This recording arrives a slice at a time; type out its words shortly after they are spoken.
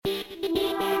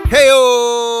Heyo!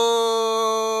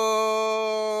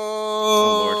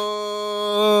 Oh,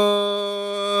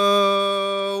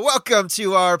 Lord. Welcome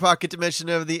to our pocket dimension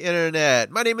of the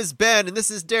internet. My name is Ben, and this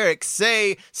is Derek.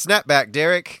 Say snapback,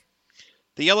 Derek.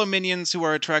 The yellow minions who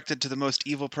are attracted to the most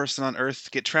evil person on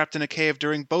Earth get trapped in a cave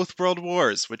during both world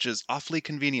wars, which is awfully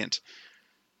convenient.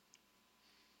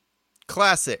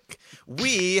 Classic.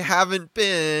 We haven't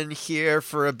been here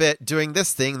for a bit doing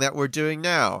this thing that we're doing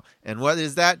now. And what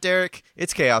is that, Derek?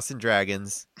 It's Chaos and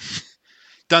Dragons.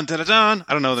 Dun dun dun dun!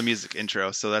 I don't know the music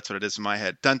intro, so that's what it is in my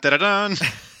head. Dun dun dun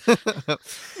dun!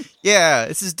 Yeah,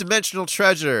 this is Dimensional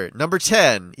Treasure, number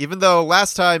 10, even though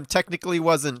last time technically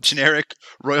wasn't. Generic,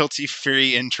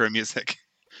 royalty-free intro music.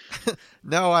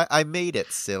 No, I made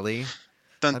it, silly.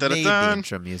 Dun I dun made dun the dun!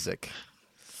 intro music.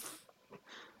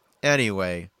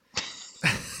 Anyway.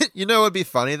 You know what would be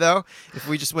funny, though? If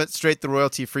we just went straight the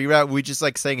royalty-free route, we just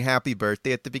like sang happy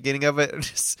birthday at the beginning of it.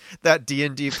 Just that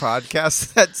D&D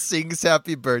podcast that sings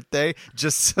happy birthday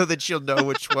just so that you'll know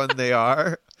which one they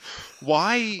are.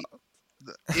 Why,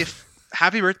 if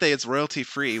Happy Birthday is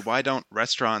royalty-free, why don't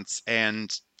restaurants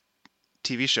and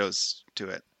TV shows do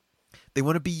it? They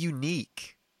want to be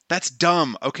unique. That's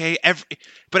dumb, okay?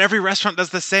 But every restaurant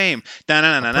does the same.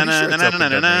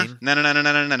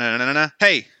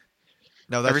 Hey!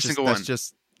 No, that's Every just, single that's one.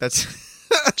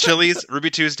 That's Chili's, Ruby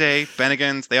Tuesday,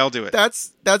 Bennigan's, they all do it.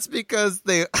 that's because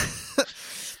they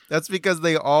that's because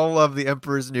they all love the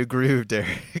Emperor's New Groove,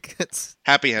 Derek. It's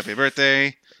Happy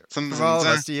birthday. from all of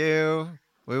us to you.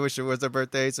 We wish it was our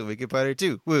birthday so we could party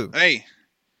too. Woo. Hey.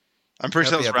 I'm pretty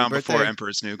sure that was Happy around birthday. before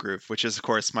Emperor's New Groove, which is, of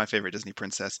course, my favorite Disney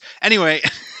princess. Anyway,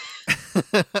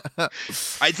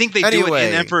 I think they do it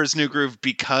in Emperor's New Groove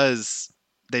because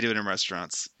they do it in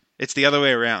restaurants. It's the other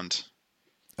way around.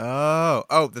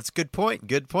 Oh, that's a good point.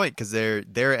 Good point, because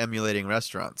they're emulating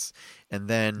restaurants, and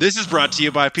then This is brought to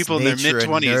you by people in their nature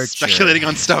and mid-20s nurture. speculating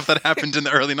on stuff that happened in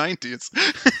the early 90s.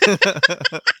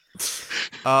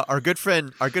 Our good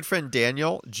friend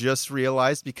Daniel just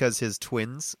realized, because his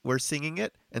twins were singing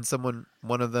it, and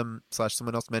one of them /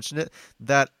 someone else mentioned it,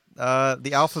 that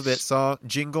the alphabet song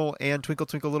Jingle and Twinkle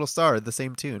Twinkle Little Star are the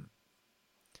same tune.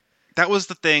 That was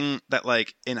the thing that,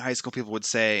 like, in high school people would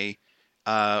say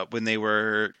when they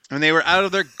were out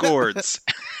of their gourds,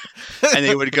 and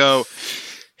they would go,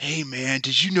 "Hey man,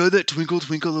 did you know that Twinkle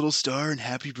Twinkle Little Star and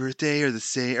Happy Birthday are the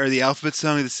same, or the alphabet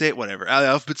song are the same, whatever, the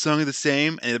alphabet song are the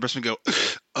same?" And the other person would go,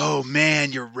 "Oh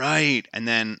man, you're right." And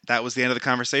then that was the end of the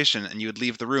conversation, and you would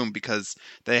leave the room because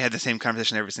they had the same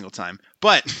conversation every single time.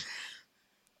 But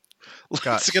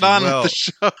let's get on with the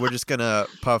show. We're just gonna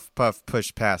puff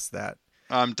push past that.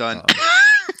 I'm done.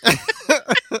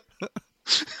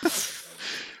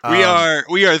 We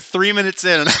are 3 minutes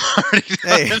in and I'm already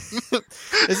done. Hey,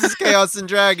 this is Chaos and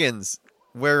Dragons,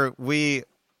 where we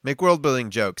make world building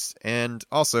jokes, and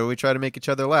also we try to make each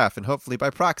other laugh, and hopefully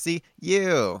by proxy,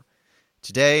 you.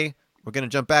 Today, we're going to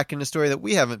jump back into a story that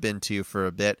we haven't been to for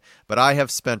a bit, but I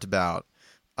have spent about,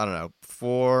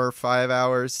 4 or 5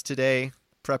 hours today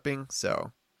prepping,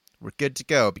 so we're good to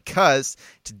go, because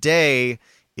today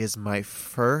is my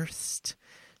first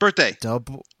Birthday.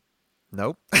 double...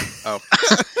 Nope. Oh.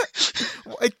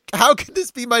 How could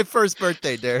this be my first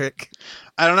birthday, Derek?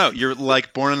 I don't know. You're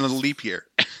like born in a leap year.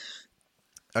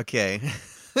 Okay.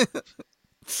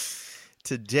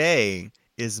 Today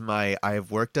is I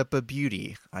have worked up a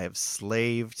beauty. I have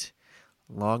slaved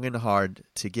long and hard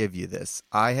to give you this.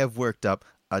 I have worked up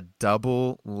a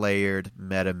double-layered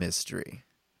meta mystery.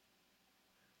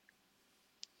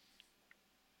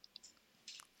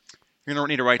 You're going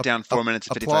to need to write down 4 minutes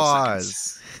and 55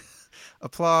 seconds.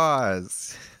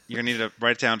 Applause. You're going to need to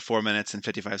write down 4 minutes and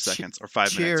 55 seconds or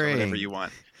 5 minutes or whatever you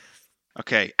want.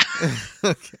 Okay.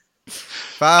 Okay.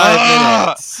 5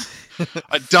 minutes.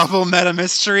 A double meta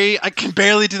mystery? I can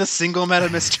barely do the single meta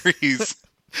mysteries.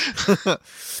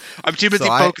 I'm too busy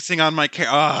focusing on my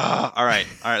character. All right,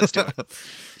 let's do it.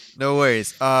 No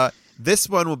worries. This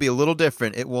one will be a little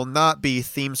different. It will not be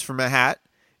themes from a hat.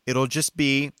 It'll just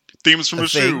be themes from a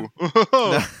shoe.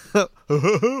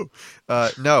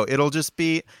 No, it'll just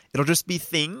be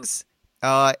things,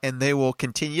 and they will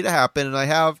continue to happen. And I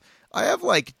have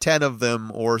like 10 of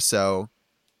them or so,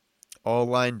 all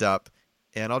lined up,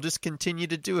 and I'll just continue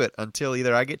to do it until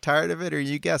either I get tired of it or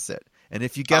you guess it. And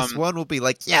if you guess one, we'll be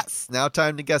like, yes, now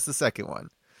time to guess the second one.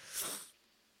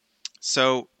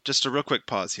 So, just a real quick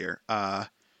pause here. I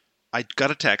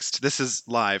got a text. This is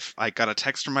live. I got a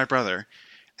text from my brother.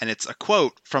 And it's a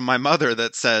quote from my mother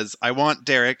that says, "I want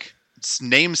Derek's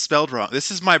name spelled wrong.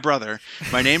 This is my brother.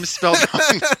 My name is spelled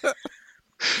wrong.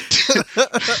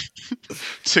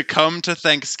 to come to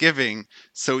Thanksgiving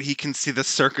so he can see the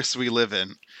circus we live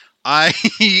in." I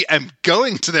am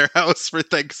going to their house for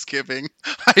Thanksgiving.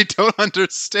 I don't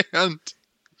understand.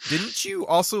 Didn't you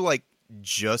also like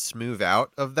just move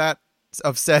out of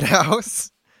said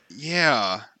house?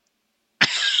 Yeah.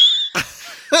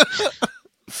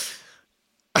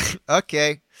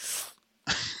 Okay.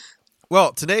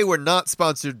 Well, today we're not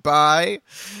sponsored by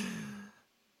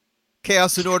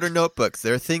Chaos and Order notebooks.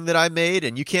 They're a thing that I made,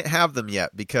 and you can't have them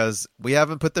yet because we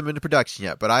haven't put them into production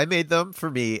yet. But I made them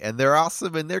for me, and they're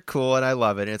awesome, and they're cool, and I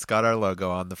love it. And it's got our logo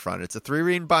on the front. It's a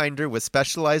 3-ring binder with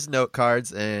specialized note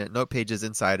cards and note pages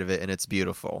inside of it, and it's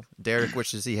beautiful. Derek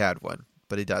wishes he had one,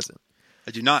 but he doesn't.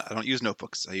 I do not. I don't use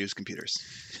notebooks. I use computers.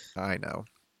 I know.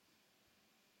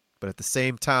 But at the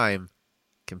same time,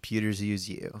 computers use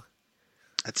you.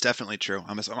 That's definitely true.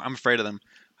 I'm afraid of them.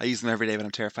 I use them every day, but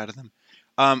I'm terrified of them.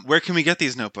 Where can we get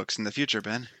these notebooks in the future,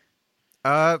 Ben?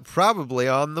 Probably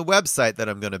on the website that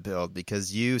I'm going to build,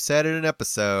 because you said in an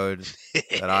episode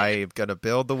that I'm going to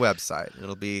build the website.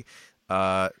 It'll be,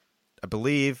 I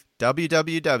believe,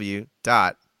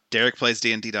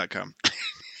 www.DerekPlaysDND.com.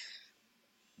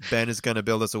 Ben is going to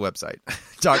build us a website.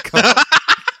 .com.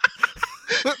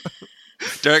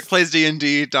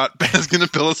 DerekPlaysDND.Ben is going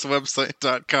to build us a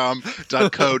website.com,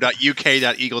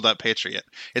 .co.uk, .eagle.patriot.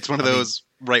 It's one of those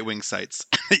right-wing sites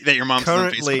that your mom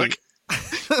on Facebook.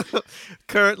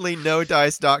 Currently,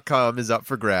 NoDice.com is up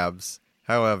for grabs.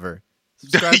 However,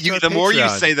 the more you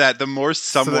say that, the more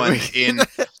someone in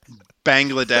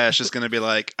Bangladesh is going to be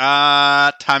like,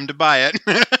 time to buy it.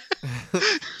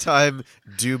 Time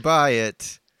to buy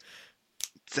it.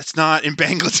 That's not in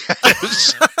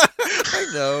Bangladesh. I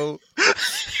know.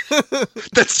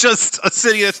 That's just a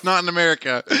city that's not in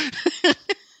America.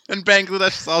 And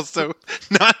Bangladesh is also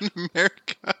not in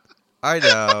America. I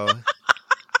know.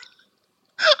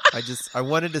 I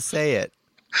wanted to say it.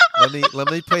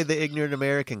 Let me play the ignorant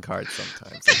American card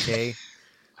sometimes, okay?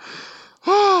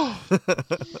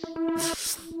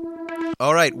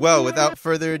 All right, well, without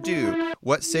further ado,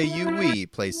 what say you we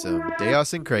play some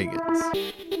Deus and Kragans?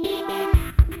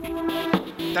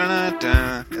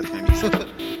 Dun-dun-dun. That's my music.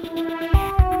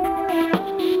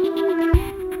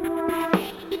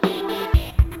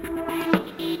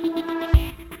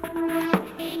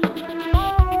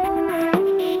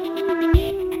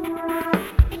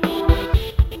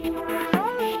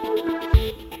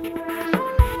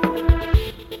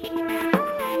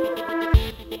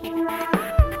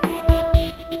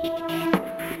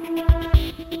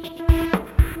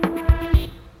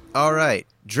 All right,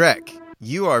 Drek,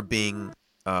 you are being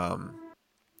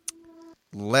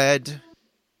led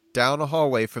down a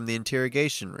hallway from the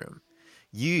interrogation room.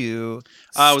 You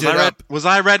was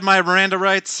I read my Miranda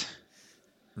rights?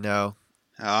 No.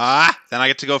 Then I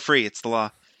get to go free. It's the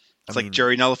law. It's like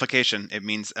jury nullification. It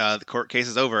means the court case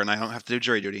is over and I don't have to do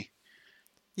jury duty.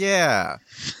 Yeah.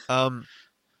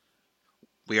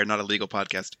 We are not a legal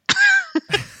podcast.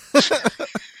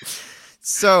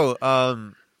 So,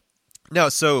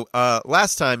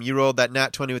 last time you rolled that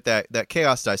nat 20 with that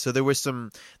chaos die. So there was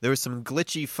some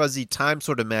glitchy, fuzzy time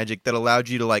sort of magic that allowed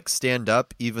you to like stand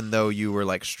up even though you were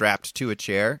like strapped to a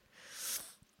chair.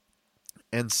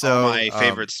 And so all my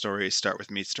favorite stories start with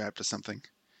me strapped to something.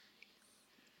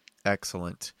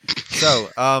 Excellent. So,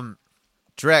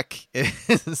 Drek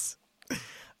is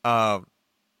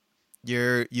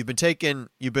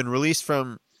you've been released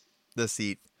from the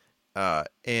seat.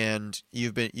 And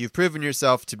you've proven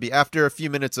yourself to be, after a few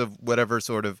minutes of whatever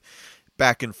sort of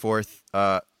back and forth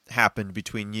happened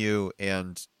between you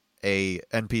and a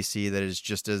NPC that is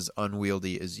just as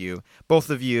unwieldy as you.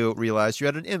 Both of you realized you're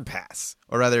at an impasse,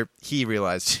 or rather, they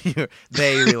realized you were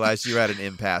at an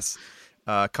impasse.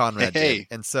 Conrad did,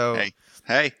 and so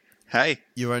hey,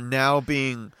 you are now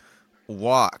being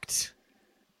walked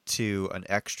to an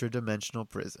extra-dimensional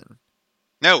prison.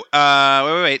 No,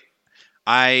 wait.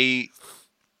 I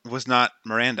was not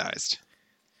Mirandized.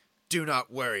 Do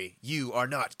not worry. You are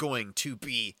not going to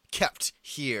be kept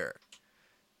here.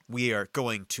 We are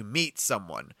going to meet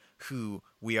someone who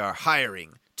we are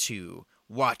hiring to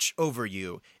watch over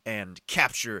you and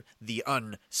capture the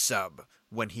unsub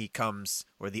when he comes,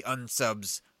 or the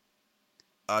unsub's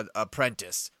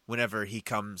apprentice whenever he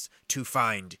comes to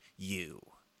find you.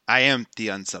 I am the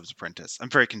unsub's apprentice. I'm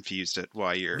very confused at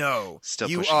why you're still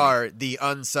pushing me. You are the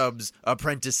unsub's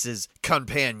apprentice's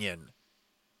companion.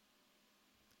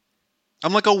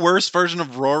 I'm like a worse version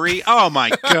of Rory. Oh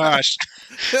my gosh.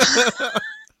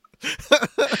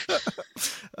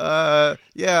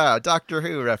 Yeah, Doctor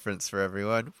Who reference for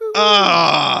everyone.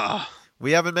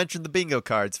 We haven't mentioned the bingo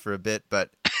cards for a bit, but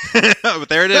but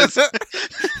there it is.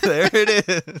 There it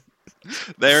is.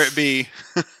 There it be.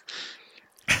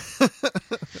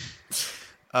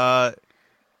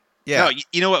 Yeah. No,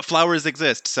 you know what? Flowers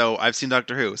exist, so I've seen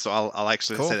Doctor Who, so I'll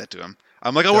actually Cool. say that to him.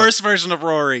 I'm like a No. worse version of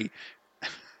Rory.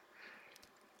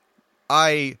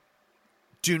 I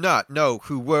do not know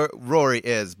who Rory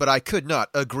is, but I could not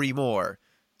agree more.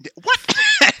 What?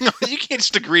 You can't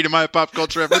just agree to my pop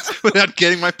culture reference without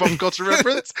getting my pop culture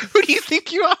reference. Who do you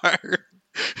think you are?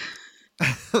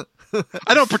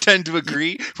 I don't pretend to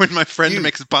agree when my friend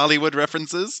makes Bollywood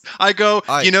references. I go,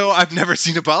 I've never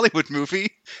seen a Bollywood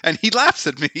movie, and he laughs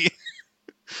at me.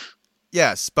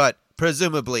 Yes, but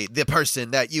presumably the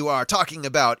person that you are talking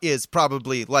about is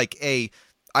probably like I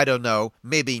don't know,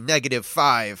 maybe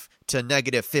 -5 to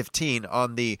 -15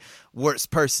 on the worst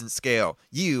person scale.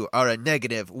 You are a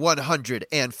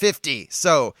 -150,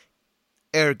 so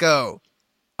ergo,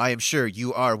 I am sure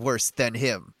you are worse than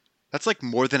him. That's like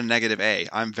more than a -A.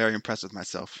 I'm very impressed with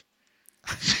myself.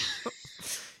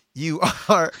 You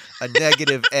are a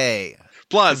 -A.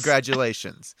 Plus.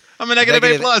 Congratulations. I'm a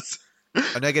 -A plus.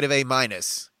 A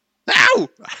 -A-. Ow!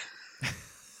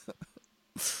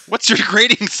 What's your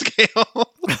grading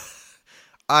scale?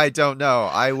 I don't know.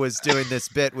 I was doing this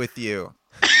bit with you.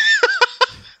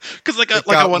 Because like a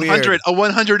 100, weird. A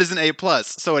 100 is an A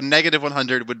plus, so a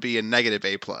 -100 would be a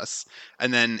 -A plus,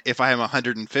 and then if I am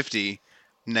 150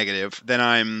 negative, then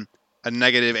I'm a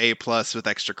 -A plus with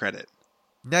extra credit.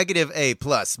 -A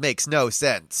plus makes no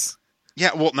sense.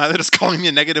 Yeah, well, now they're just calling me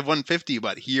a -150,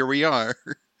 but here we are.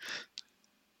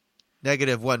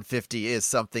 -150 is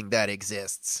something that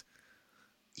exists.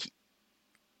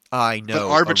 I know.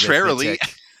 But arbitrarily.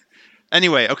 Arithmetic.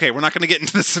 Anyway, okay, we're not going to get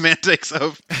into the semantics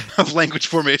of language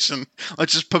formation.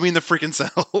 Let's just put me in the freaking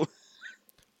cell.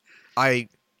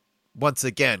 Once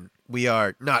again, we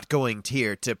are not going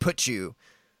here to put you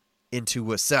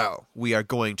into a cell. We are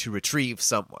going to retrieve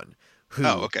someone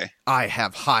who I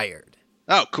have hired.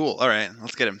 Oh, cool. All right,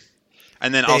 let's get him.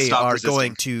 And then I'll stop resisting. They are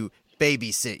going to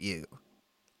babysit you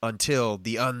until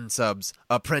the unsub's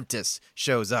apprentice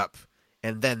shows up,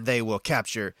 and then they will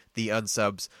capture the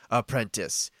unsub's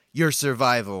apprentice. Your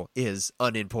survival is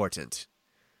unimportant.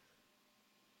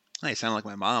 Oh, you sound like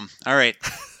my mom. All right.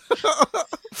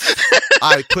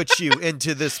 I put you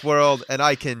into this world, and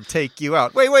I can take you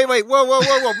out. Wait. Whoa.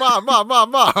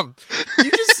 Mom.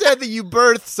 You just said that you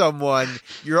birthed someone.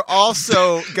 You're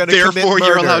also going to commit murder. Therefore,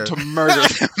 you're allowed to murder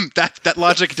them. That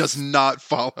logic does not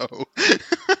follow.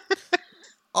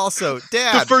 Also,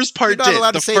 Dad, the first part you're not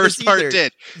allowed did. To say the first this part either.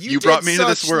 did. You brought me into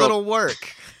this world. Little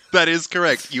work. That is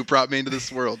correct. You brought me into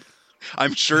this world.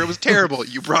 I'm sure it was terrible.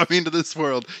 You brought me into this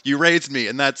world. You raised me,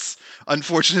 and that's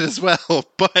unfortunate as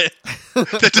well. But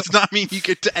that does not mean you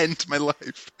get to end my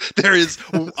life. There is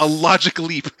a logic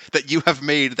leap that you have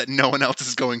made that no one else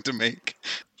is going to make.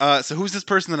 So who's this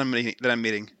person that I'm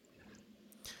meeting?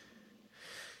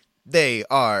 They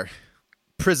are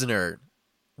prisoner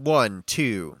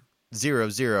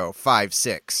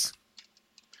 120056,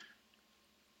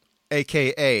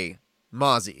 a.k.a.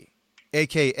 Mozzie,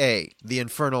 a.k.a. the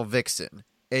Infernal Vixen,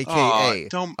 a.k.a.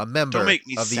 a member of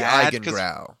the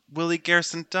Eigengrau. Willie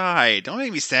Garrison died. Don't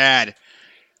make me sad.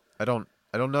 I don't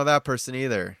know that person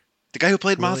either. The guy who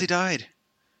played Mozzie died.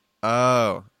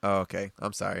 Oh, okay.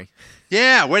 I'm sorry.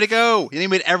 Yeah, way to go. He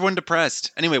made everyone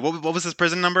depressed. Anyway, what was his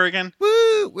prison number again?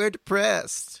 Woo, we're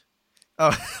depressed.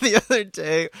 Oh, the other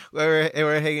day we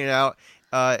were hanging out,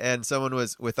 and someone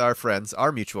was with our friends,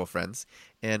 our mutual friends,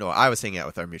 and I was hanging out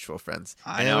with our mutual friends.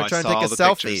 I and know, we were trying to take a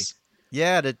selfie. Pictures.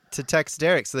 Yeah, to text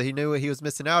Derek so that he knew what he was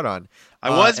missing out on.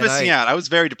 I was missing out. I was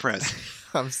very depressed.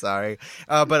 I'm sorry,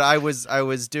 but I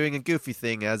was doing a goofy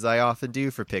thing, as I often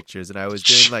do for pictures, and I was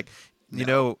doing like, you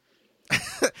know,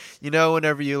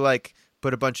 whenever you like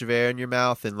put a bunch of air in your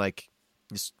mouth and like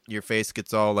your face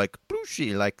gets all like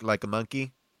blooshy, like a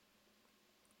monkey,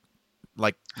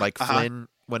 like Flynn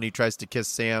when he tries to kiss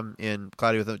Sam in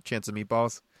Cloudy with a Chance of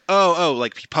Meatballs. Oh,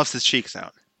 like he puffs his cheeks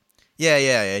out. Yeah,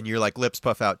 and your like lips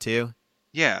puff out too.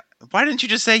 Yeah. Why didn't you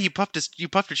just say you puffed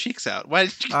your cheeks out? Why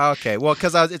did you? Okay, well,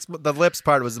 because it's the lips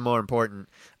part was more important.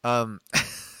 I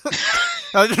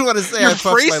didn't want to say I puffed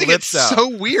my lips out. You're phrasing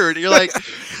it so weird. You're like,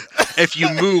 if you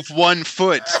move one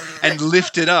foot and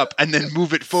lift it up and then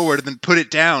move it forward and then put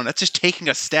it down, that's just taking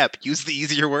a step. Use the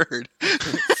easier word.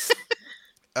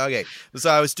 Okay, so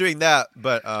I was doing that,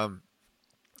 but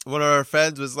one of our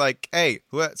friends was like, "Hey,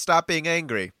 stop being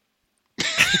angry,"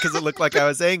 because it looked like I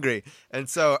was angry, and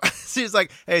so she was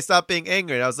like, "Hey, stop being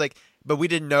angry," and I was like, "But we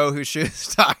didn't know who she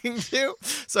was talking to,"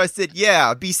 so I said,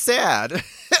 "Yeah, be sad,"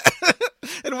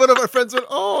 and one of our friends went,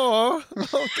 "Oh,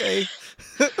 okay."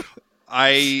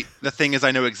 The thing is,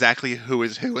 I know exactly who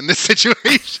is who in this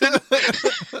situation.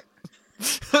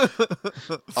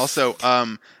 Also,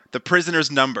 the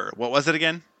prisoner's number. What was it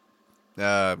again?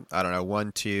 I don't know,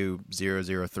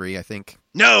 12003, I think.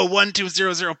 No,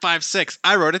 120056.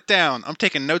 I wrote it down. I'm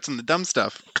taking notes on the dumb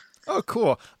stuff. Oh,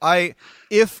 cool.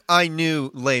 If I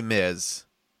knew Les Mis,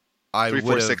 I would have.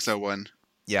 34601.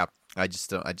 Yeah, I just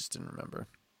didn't remember.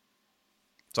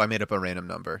 So I made up a random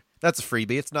number. That's a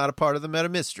freebie. It's not a part of the meta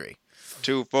mystery.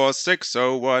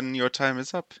 24601. Your time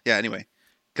is up. Yeah. Anyway,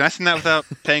 can I sing that without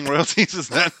paying royalties? Is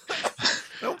that? I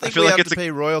don't think we have to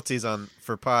pay royalties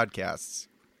for podcasts.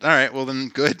 All right. Well, then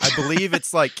good. I believe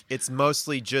it's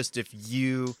mostly just if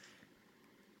you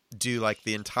do like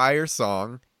the entire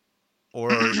song,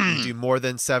 or you do more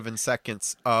than 7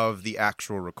 seconds of the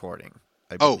actual recording.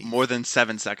 More than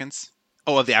 7 seconds?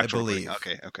 Oh, of the actual recording.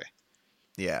 Okay.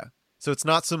 Yeah. So it's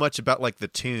not so much about like the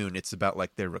tune, it's about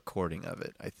like their recording of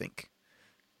it, I think.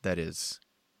 That is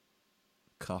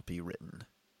copywritten.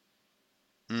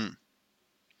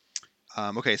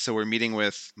 Okay, so we're meeting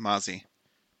with Mozzie.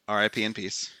 R.I.P. in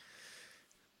peace.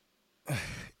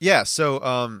 Yeah,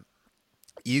 so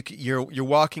you're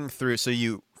walking through. So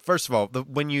you first of all,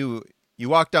 when you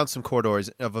walk down some corridors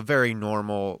of a very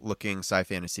normal looking sci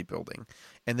fantasy building,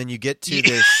 and then you get to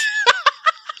this.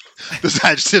 Those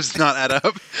adjectives not add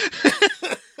up.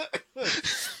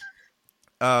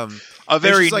 A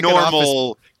very like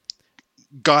normal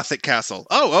Gothic castle.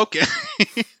 Oh, okay.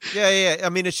 Yeah. I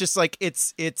mean, it's just like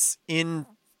it's in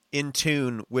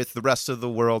tune with the rest of the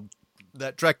world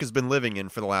that Drek has been living in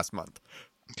for the last month.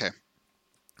 Okay.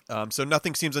 So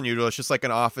nothing seems unusual. It's just like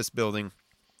an office building.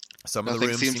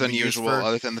 Nothing seems unusual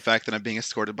other than the fact that I'm being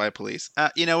escorted by police.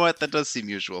 You know what? That does seem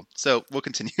usual. So we'll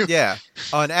continue. Yeah.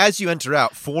 And as you enter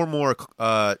out, 4 more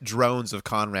drones of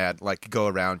Conrad like go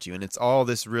around you, and it's all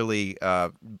this really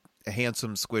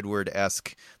handsome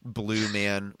Squidward-esque blue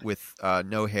man with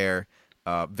no hair,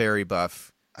 very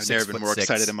buff. I've never been more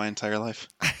excited in my entire life.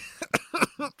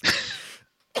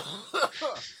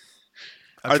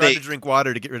 I'm trying to drink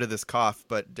water to get rid of this cough,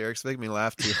 but Derek's making me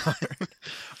laugh too hard.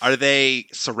 Are they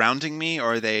surrounding me,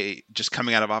 or are they just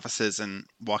coming out of offices and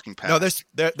walking past?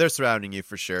 No, they're surrounding you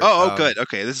for sure. Oh, good.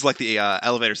 Okay, this is like the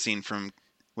elevator scene from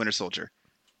Winter Soldier.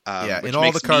 Yeah, which in all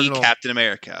makes the cardinal me Captain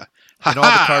America. In all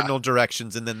the cardinal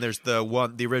directions, and then there's the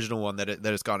original one that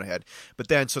has gone ahead. But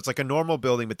then, so it's like a normal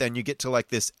building, but then you get to like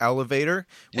this elevator,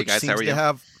 which seems to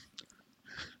have.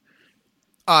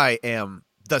 I am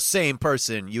the same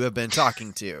person you have been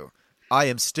talking to. I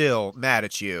am still mad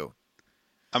at you.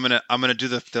 I'm gonna do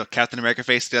the Captain America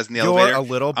face he does in the elevator. You're a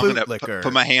little bootlicker.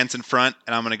 Put my hands in front,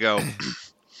 and I'm gonna go.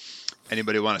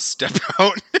 Anybody want to step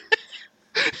out?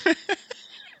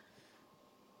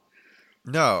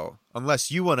 No,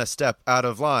 unless you want to step out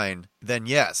of line, then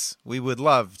yes, we would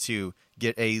love to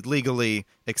get a legally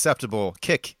acceptable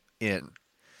kick in.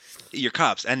 You're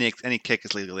cops. Any kick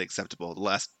is legally acceptable. The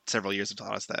last several years have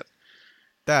taught us that.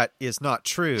 That is not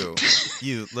true,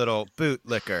 you little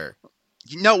bootlicker.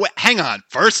 You know what? Hang on.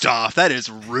 First off, that is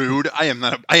rude. I am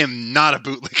not a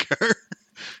bootlicker.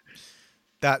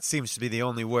 That seems to be the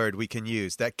only word we can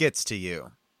use that gets to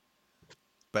you.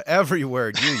 But every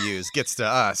word you use gets to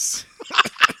us.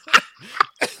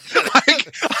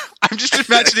 I'm just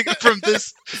imagining it from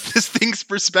this thing's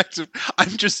perspective. I'm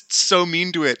just so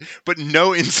mean to it, but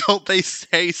no insult they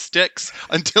say sticks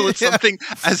until it's something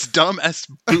as dumb as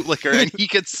bootlicker, and he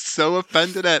gets so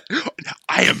offended at.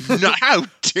 I am not. How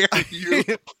dare you?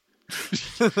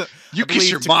 You kiss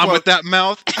your mom with that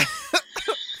mouth.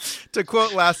 To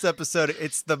quote last episode,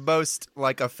 it's the most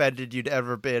like offended you'd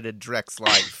ever been in Drek's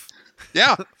life.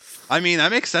 Yeah, I mean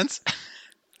that makes sense.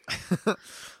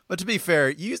 But to be fair,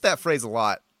 you use that phrase a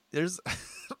lot. There's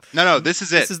no. This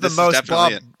is it. This is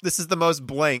the most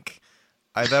blank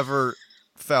I've ever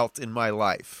felt in my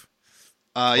life.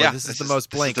 This is the most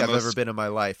blank I've ever been in my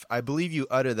life. I believe you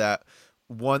utter that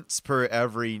once per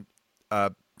every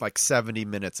 70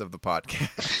 minutes of the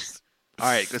podcast. All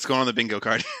right, let's go on the bingo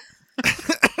card.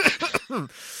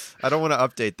 I don't want to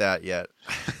update that yet.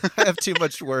 I have too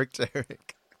much work,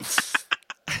 Derek.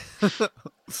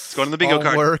 Let's go on the bingo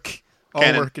card. All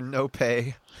work and no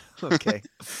pay. Okay.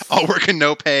 All work and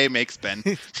no pay makes Ben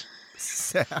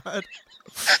sad.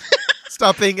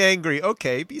 Stop being angry.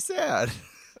 Okay, be sad.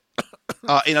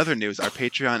 In other news, our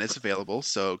Patreon is available,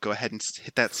 so go ahead and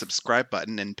hit that subscribe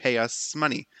button and pay us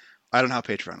money. I don't know how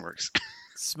Patreon works.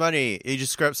 It's money. You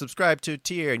just subscribe to a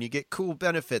tier, and you get cool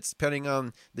benefits depending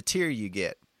on the tier you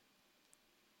get.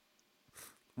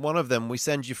 One of them, we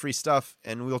send you free stuff,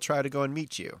 and we'll try to go and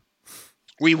meet you.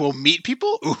 We will meet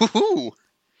people? Ooh.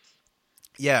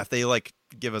 Yeah, if they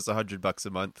give us $100 a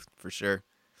month, for sure.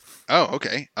 Oh,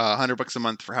 okay. $100 a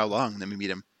month for how long? Then we meet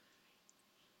him.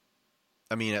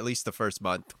 I mean, at least the first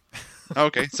month.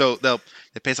 Okay, so they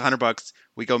pay us $100.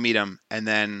 We go meet them, and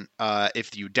then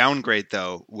if you downgrade,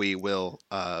 though, we will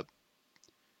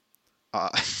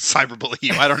cyberbully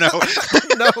you. I don't know.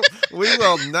 No, we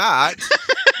will not.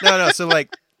 No. So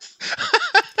like,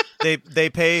 they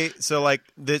pay. So like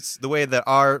this, the way that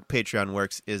our Patreon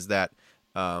works is that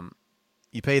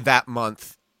you pay that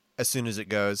month as soon as it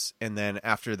goes, and then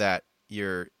after that,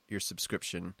 your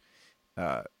subscription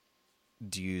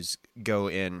dues go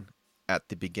in at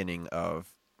the beginning of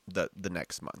the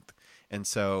next month. And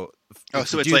so,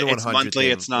 so it's like it's monthly.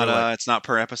 Thing, it's not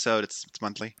per episode. It's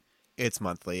monthly. It's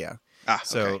monthly, yeah.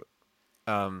 Okay.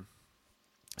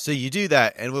 So you do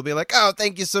that, and we'll be like, "Oh,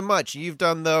 thank you so much. You've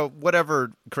done the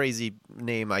whatever crazy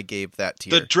name I gave that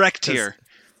tier, the Drek tier."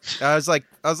 I was like,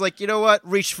 you know what?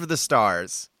 Reach for the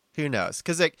stars. Who knows?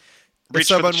 Because like, reach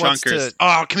for the chonkers.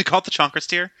 Oh, can we call it the chonkers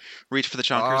tier? Reach for the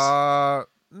chonkers.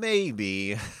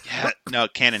 Maybe. Yeah. No,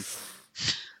 canon.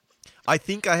 I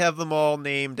think I have them all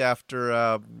named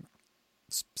after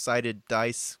sided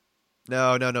dice.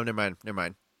 No. Never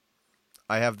mind.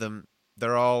 I have them.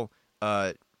 They're all.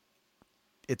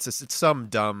 It's some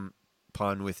dumb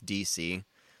pun with DC.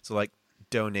 So like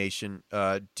donation,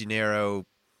 dinero,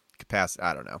 capacity.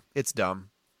 I don't know. It's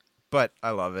dumb, but I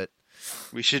love it.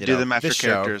 We should do them after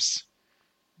characters.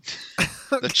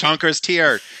 The chonkers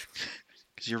tier.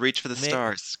 Because you reach for the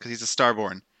stars. Because he's a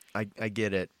starborn. I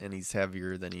get it, and he's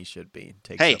heavier than he should be.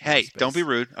 Hey, don't be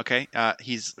rude, okay?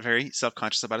 He's very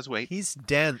self-conscious about his weight. He's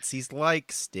dense. He's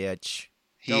like Stitch.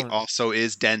 He also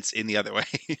is dense in the other way.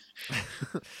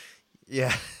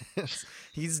 Yeah.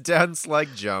 He's dense like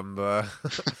Jumba.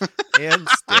 And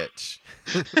Stitch.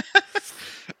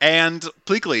 And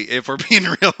Pleakley, if we're being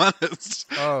real honest.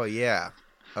 Oh, yeah.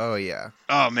 Oh,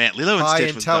 man, Lilo and High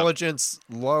Stitch was intelligence,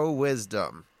 low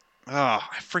wisdom. Oh,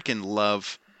 I freaking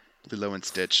love Lilo and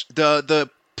Stitch. The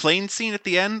plane scene at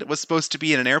the end was supposed to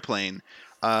be in an airplane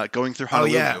going through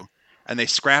Honolulu. Oh, yeah. And they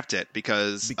scrapped it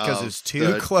because it's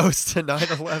too close to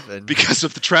 9/11. Because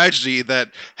of the tragedy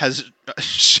that has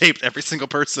shaped every single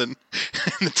person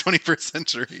in the 21st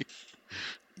century.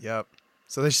 Yep.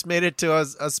 So they just made it to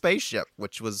a spaceship,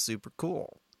 which was super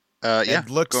cool. Yeah. It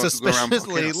looked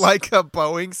suspiciously like a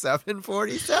Boeing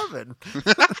 747.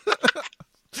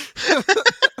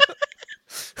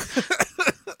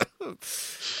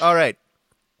 All right.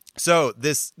 So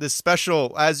this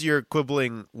special, as you're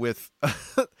quibbling with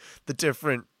the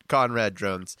different Conrad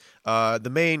drones, the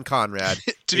main Conrad.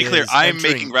 To be clear, I'm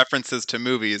making references to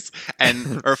movies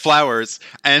or flowers,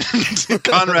 and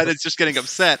Conrad is just getting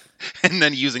upset and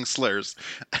then using slurs.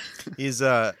 He's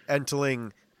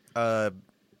entering. Oh,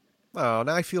 now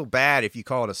I feel bad if you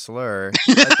call it a slur.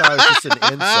 I thought it was just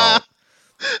an insult.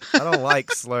 I don't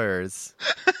like slurs.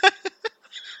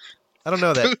 I don't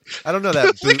know that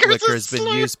bootlicker has been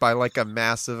used by like a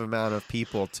massive amount of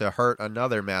people to hurt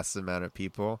another massive amount of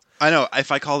people. I know.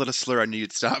 If I called it a slur, I knew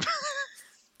you'd stop.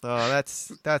 Oh,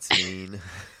 that's mean.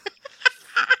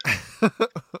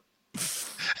 It's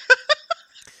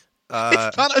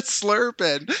not a slur,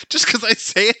 Ben. Just because I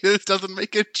say it doesn't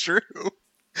make it true.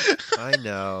 I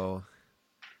know.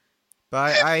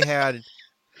 But I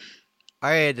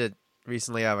had to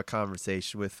recently have a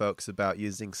conversation with folks about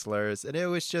using slurs, and it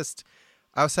was just,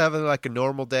 I was having like a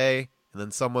normal day, and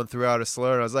then someone threw out a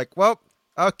slur, and I was like, well,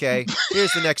 okay,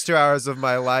 here's the next 2 hours of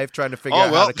my life trying to figure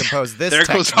out how to compose this there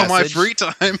text goes all my message. free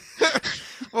time.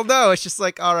 Well, no, it's just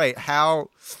like, all right, how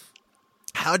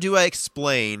do I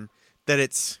explain that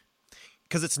it's,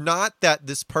 because it's not that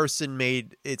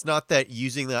it's not that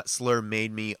using that slur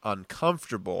made me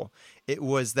uncomfortable. It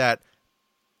was that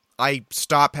I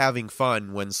stop having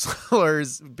fun when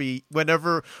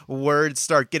whenever words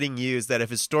start getting used that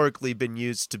have historically been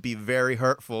used to be very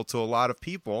hurtful to a lot of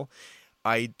people.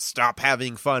 I stop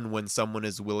having fun when someone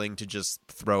is willing to just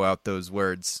throw out those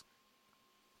words.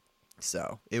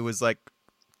 So it was like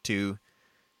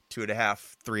 2.5,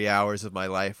 3 hours of my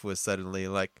life was suddenly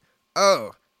like,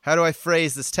 oh, how do I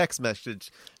phrase this text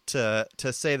message to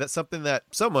say that something that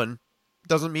someone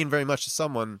doesn't mean very much to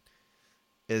someone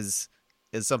is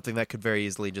something that could very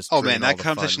easily just. Oh man, that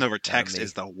conversation over text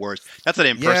is the worst. That's an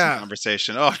in-person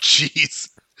conversation. Oh jeez.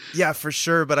 Yeah, for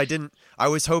sure. But I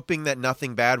was hoping that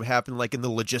nothing bad would happen, like in the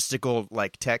logistical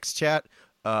like text chat.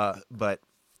 But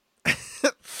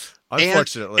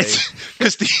unfortunately,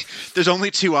 because there's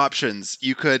only two options.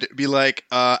 You could be like,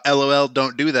 "LOL,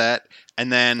 don't do that," and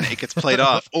then it gets played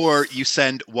off, or you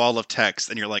send wall of text,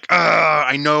 and you're like,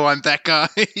 I know I'm that guy.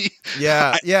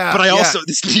 Yeah. But I also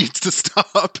this needs to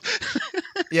stop.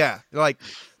 Yeah, like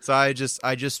so I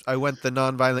went the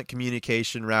nonviolent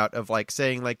communication route of like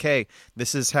saying like, hey,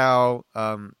 this is how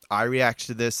I react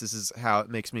to this. This is how it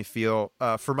makes me feel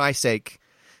for my sake.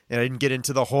 And I didn't get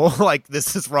into the whole like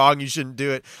this is wrong, you shouldn't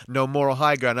do it. No moral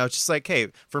high ground. I was just like, hey,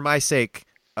 for my sake,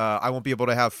 I won't be able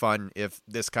to have fun if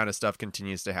this kind of stuff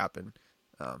continues to happen.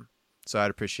 So I'd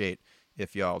appreciate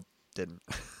if y'all didn't.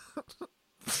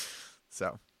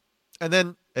 So. And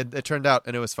then it turned out,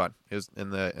 and it was fun. It was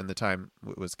in the time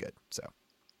it was good. So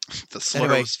The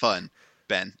slur was fun,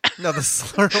 Ben. no, the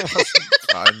slur wasn't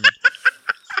fun.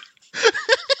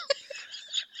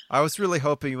 I was really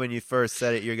hoping when you first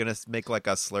said it, you're gonna make like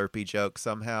a Slurpee joke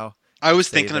somehow. I was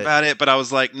thinking about it, but I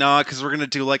was like, no, because we're gonna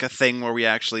do like a thing where we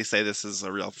actually say this is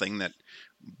a real thing that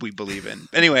we believe in.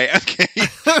 Anyway, okay.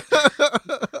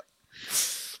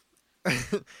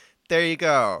 There you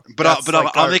go. But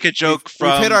I'll make a joke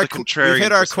from the contrarian We've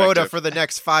hit our quota perspective. for the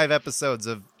next 5 episodes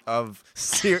of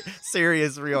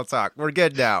serious real talk. We're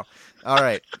good now. All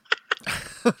right.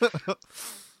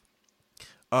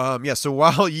 Yeah, so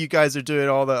while you guys are doing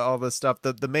all the stuff,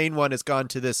 the main one has gone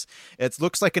to this. It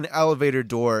looks like an elevator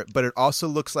door, but it also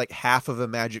looks like half of a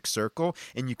magic circle,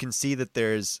 and you can see that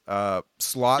there's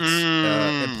slots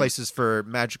and places for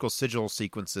magical sigil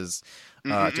sequences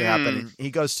to happen. And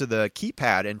he goes to the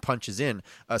keypad and punches in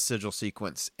a sigil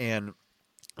sequence, and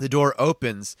the door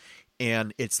opens,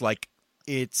 and it's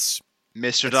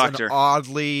Mr. Doctor. an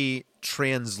oddly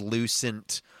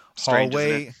translucent Strange,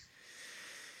 hallway. isn't it?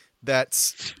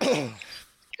 That's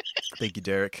thank you,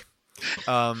 Derek.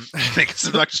 Making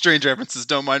some Doctor Strange references,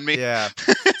 don't mind me. Yeah.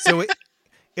 So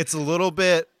it's a little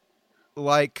bit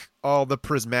like all the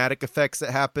prismatic effects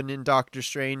that happen in Doctor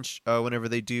Strange whenever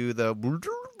they do the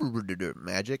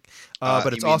magic.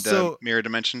 But it's also the mirror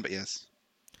dimension, but yes.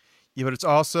 Yeah, but it's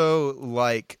also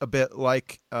like a bit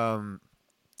like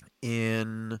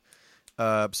in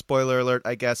spoiler alert,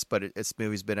 I guess, but this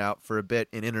movie's been out for a bit.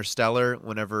 In Interstellar,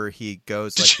 whenever he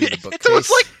goes like through the bookcase, It was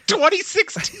like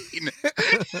 2016.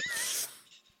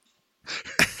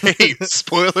 Hey,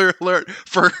 spoiler alert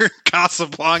for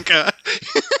Casablanca.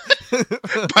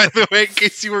 By the way, in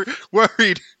case you were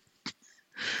worried.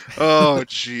 Oh,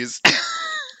 jeez.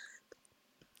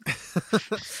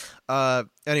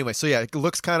 Anyway, so yeah, it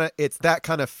looks it's that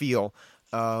kind of feel.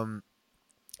 And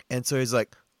so he's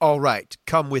like, all right,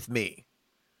 come with me.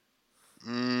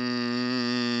 Where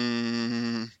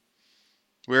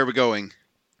are we going?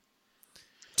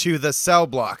 To the cell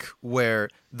block where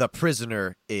the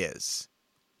prisoner is.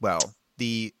 Well,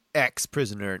 the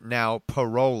ex-prisoner, now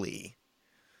parolee.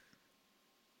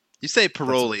 You say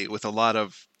parolee with a lot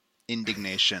of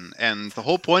indignation, and the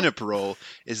whole point of parole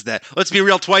is that, let's be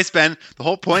real twice, Ben, the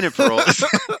whole point of parole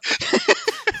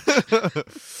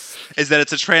is that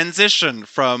it's a transition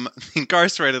from the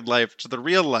incarcerated life to the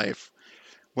real life.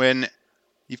 When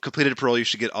you've completed parole, you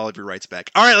should get all of your rights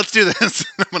back. All right, let's do this.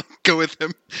 I'm going to go with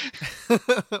him.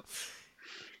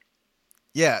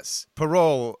 Yes,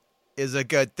 parole is a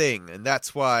good thing, and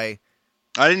that's why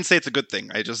I didn't say it's a good thing.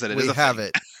 I just said it is a have thing.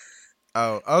 it.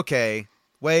 Oh, okay.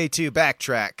 Way to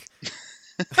backtrack.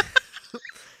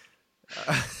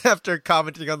 After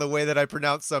commenting on the way that I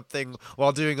pronounce something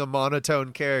while doing a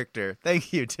monotone character.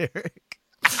 Thank you, Derek.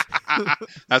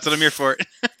 That's what I'm here for.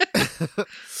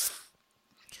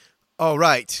 All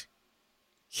right.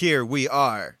 Here we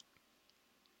are.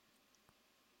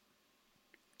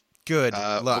 Good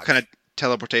luck. What kind of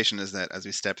teleportation is that as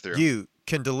we step through? You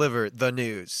can deliver the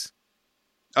news.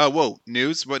 Oh, whoa.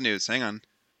 News? What news? Hang on.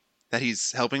 That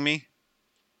he's helping me?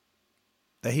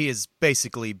 That he is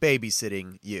basically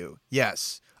babysitting you.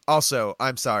 Yes. Also,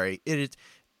 I'm sorry.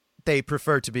 They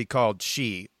prefer to be called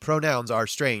she. Pronouns are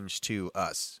strange to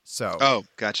us. So Oh,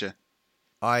 gotcha.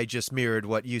 I just mirrored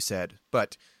what you said,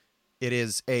 but it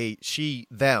is a she,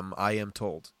 them, I am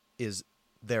told, is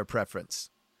their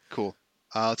preference. Cool.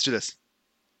 Let's do this.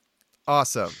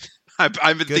 Awesome. I've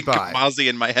been thinking Goodbye. of Mozzie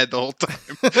in my head the whole time.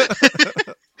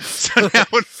 So now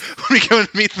when we go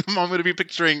and meet them, I'm going to be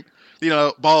picturing,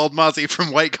 bald Mozzie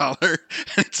from White Collar.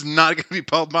 And it's not going to be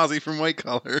bald Mozzie from White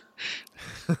Collar.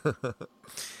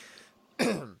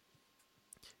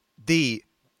 The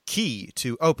key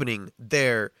to opening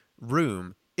their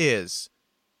room is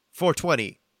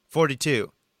 420,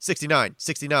 42, 69,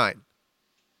 69.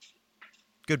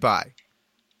 Goodbye.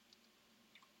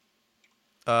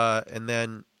 And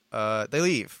then they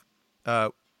leave.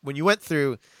 When you went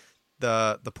through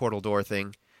the portal door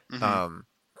thing,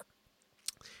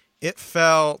 it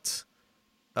felt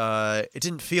it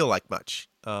didn't feel like much.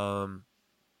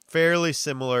 Fairly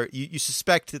similar. You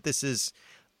suspect that this is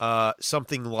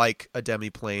something like a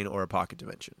demiplane or a pocket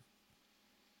dimension.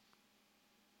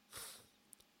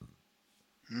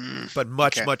 but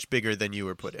much, Okay. much bigger than you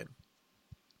were put in.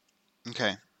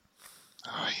 Okay.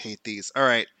 Oh, I hate these. All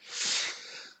right.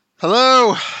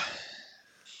 Hello.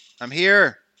 I'm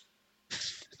here.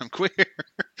 I'm queer.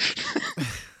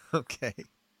 Okay.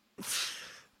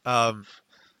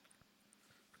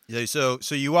 Yeah, so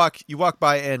you walk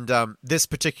by, and this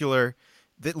particular,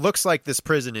 it looks like this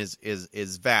prison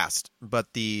is vast,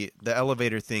 but the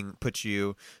elevator thing puts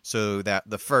you so that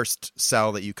the first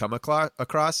cell that you come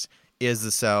across is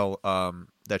the cell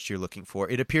that you're looking for.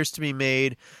 It appears to be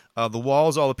made. The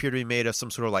walls all appear to be made of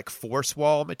some sort of like force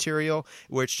wall material,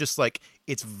 where it's just like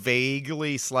it's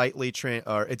vaguely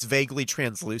it's vaguely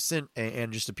translucent,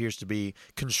 and just appears to be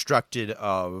constructed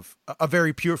of a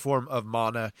very pure form of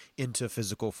mana into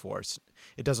physical force.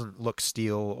 It doesn't look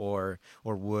steel or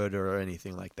wood or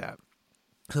anything like that.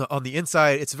 On the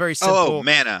inside, it's very simple. Oh,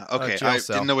 mana. Okay, jail I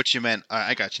cell. didn't know what you meant.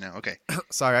 I got you now. Okay.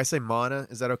 Sorry, I say mana.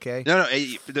 Is that okay? No,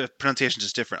 the pronunciation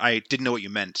is different. I didn't know what you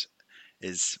meant.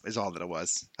 Is all that it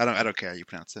was. I don't care how you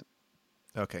pronounce it.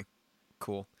 Okay,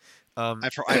 cool.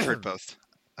 I've heard both.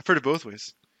 I've heard it both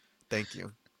ways. Thank you.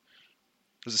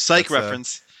 It was a psych That's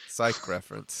reference. Psych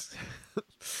reference.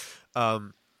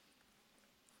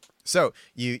 So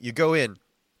you go in.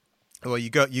 Well,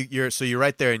 you're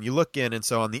right there, and you look in, and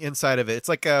so on the inside of it, it's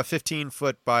like a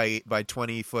 15-foot by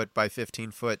 20-foot by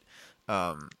 15-foot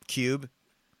cube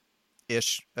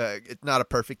ish. It's not a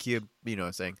perfect cube, you know what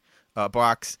I'm saying?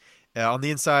 Box. On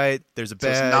the inside, there's a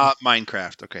bed. So it's not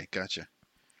Minecraft. Okay, gotcha.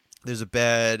 There's a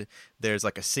bed. There's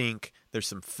like a sink. There's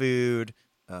some food.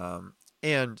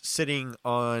 And sitting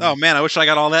on. Oh man, I wish I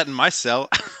got all that in my cell.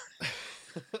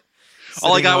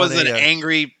 All I got was an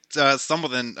angry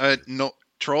something. Angry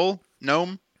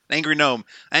gnome.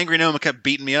 Angry gnome kept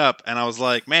beating me up, and I was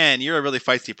like, "Man, you're a really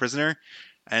feisty prisoner."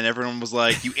 And everyone was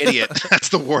like, "You idiot!" That's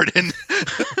the warden.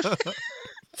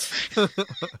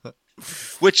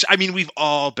 Which, I mean, we've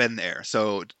all been there,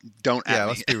 so don't. Yeah,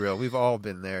 let's be real. We've all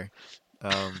been there.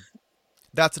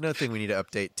 That's another thing we need to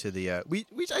update to the. I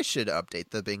should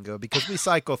update the bingo, because we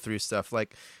cycle through stuff.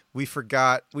 Like we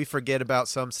forget about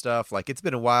some stuff. Like it's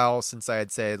been a while since I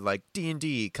had said like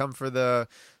D&D, come for the,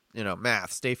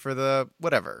 math, stay for the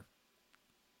whatever.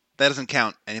 That doesn't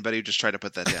count. Anybody who just tried to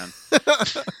put that down.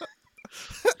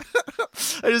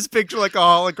 I just picture like a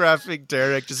holographic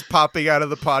Derek just popping out of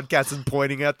the podcast and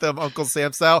pointing at them, Uncle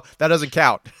Sam style. That doesn't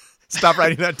count. Stop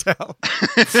writing that down.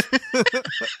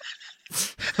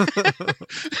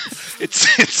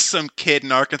 It's some kid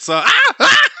in Arkansas.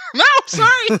 No,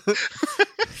 sorry.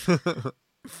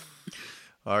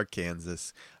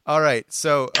 Arkansas. All right.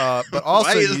 So, but also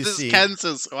why is you this see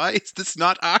Kansas? Why is this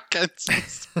not Arkansas?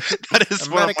 That is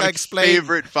one of my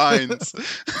favorite finds.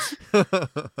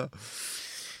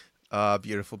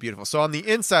 Beautiful, beautiful. So on the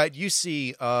inside, you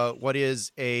see what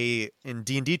is in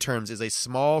D&D terms, is a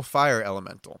small fire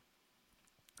elemental.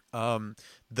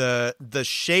 The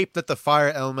shape that the fire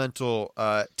elemental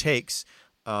takes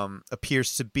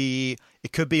appears to be,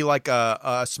 it could be like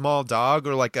a small dog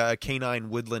or like a canine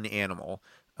woodland animal.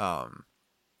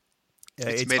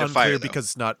 It's it's made unclear of fire, because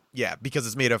it's not. Yeah, because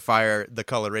it's made of fire. The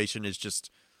coloration is just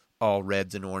all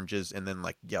reds and oranges, and then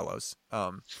like yellows.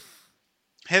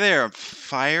 Hey there,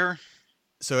 fire.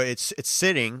 So it's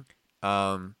sitting,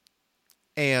 and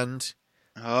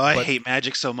I hate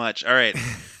magic so much. All right.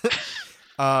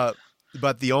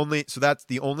 But that's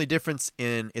the only difference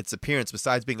in its appearance,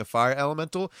 besides being a fire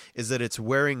elemental, is that it's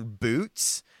wearing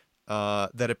boots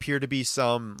that appear to be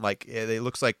some like it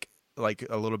looks like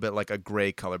a little bit like a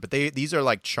gray color, but these are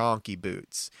like chonky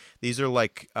boots. These are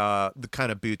like the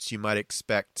kind of boots you might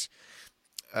expect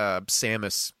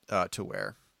Samus to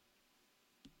wear.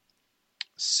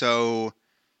 So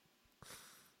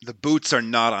the boots are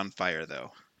not on fire,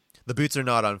 though. The boots are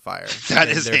not on fire. That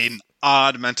is an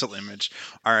odd mental image.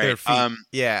 All right.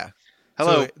 Yeah.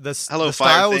 Hello. So the Hello,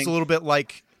 style fire is a little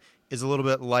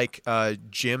bit like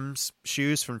Jim's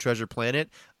shoes from Treasure Planet,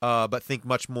 but think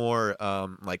much more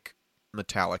like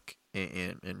metallic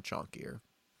and chunkier.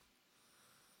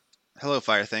 Hello,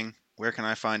 fire thing. Where can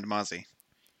I find Mozzie?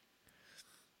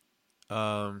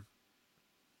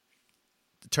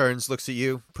 Turns, looks at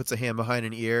you, puts a hand behind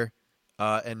an ear,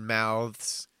 and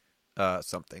mouths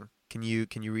something. Can you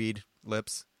read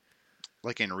lips?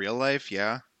 Like in real life,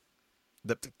 yeah.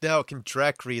 No, can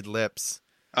Drek read lips?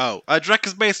 Oh, Drek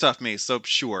is based off me, so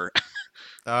sure.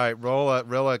 All right, roll a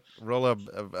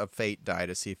fate die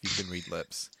to see if you can read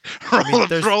lips.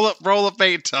 roll a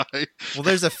fate die. Well,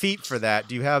 there's a feat for that.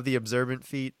 Do you have the observant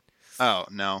feat? Oh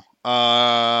no.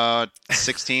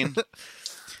 16.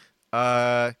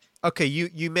 Okay,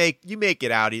 you make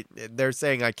it out. They're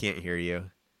saying I can't hear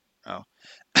you. Oh.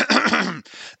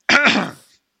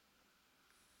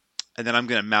 and then I'm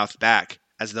going to mouth back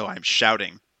as though I'm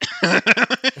shouting.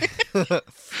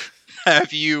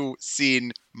 Have you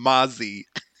seen Mozzie?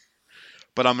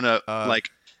 But I'm going to like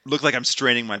look like I'm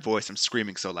straining my voice. I'm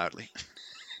screaming so loudly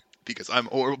because I'm a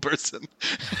horrible person.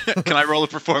 Can I roll a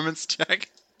performance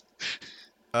check?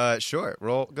 Sure.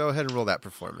 Go ahead and roll that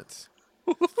performance.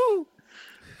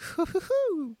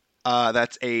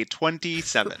 That's a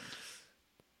 27.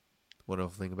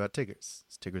 Wonderful thing about Tiggers.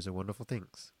 Tiggers are wonderful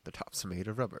things. The tops are made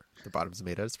of rubber. The bottoms are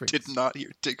made out of springs. Did not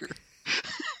hear Tigger.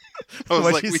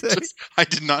 I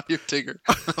did not hear Tigger.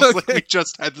 I was Okay. like, we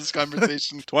just had this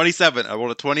conversation. 27. I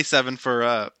rolled a 27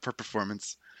 for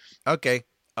performance. Okay.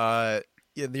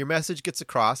 Your message gets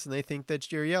across, and they think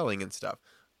that you're yelling and stuff.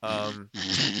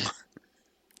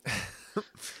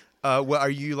 What are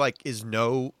you like? Is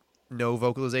no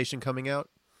vocalization coming out?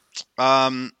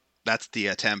 That's the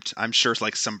attempt. I'm sure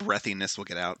like some breathiness will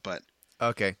get out, but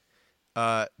Okay.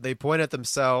 They point at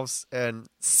themselves and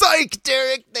psych,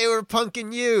 Derek, they were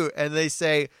punking you, and they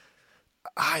say,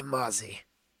 "Hi, Mozzie.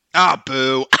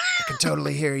 Boo. I can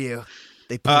totally hear you.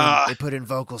 They put in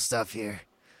vocal stuff here."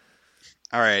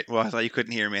 All right. Well, I thought you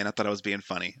couldn't hear me, and I thought I was being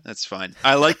funny. That's fine.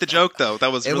 I like the joke though.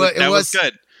 That was was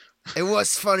good. It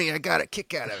was funny. I got a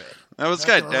kick out of it. That was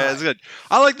good. That was good.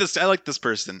 I like this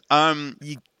person.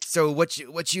 So what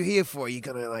you here for? You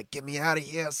gonna like get me out of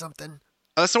here or something?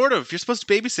 Sort of. You're supposed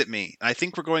to babysit me. I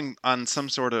think we're going on some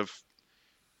sort of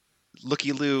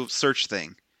looky-loo search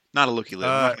thing. Not a looky-loo.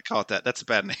 I'm not going to call it that. That's a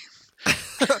bad name.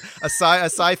 a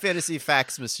sci fantasy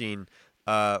fax machine,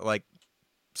 like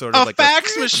sort of a like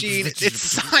fax machine. It's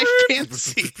sci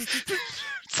fantasy.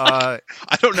 I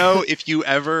don't know if you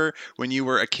ever, when you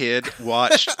were a kid,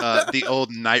 watched the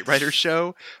old Knight Rider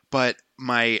show, but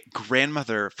my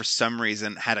grandmother, for some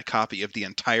reason, had a copy of the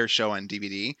entire show on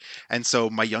DVD. And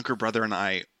so my younger brother and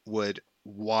I would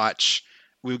watch.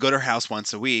 We would go to her house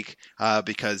once a week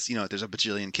because, there's a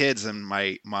bajillion kids. And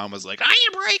my mom was like, "I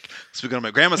need a break." So we go to my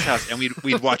grandma's house and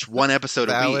we'd watch one episode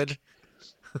a week.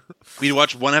 We'd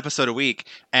watch one episode a week.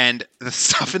 And the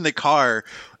stuff in the car,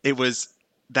 it was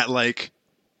that like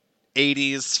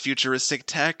 80s futuristic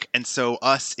tech, and so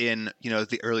us in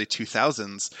the early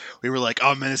 2000s, we were like,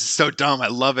 "Oh man, this is so dumb, I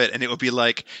love it." And it would be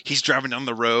like he's driving down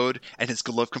the road and his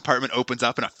glove compartment opens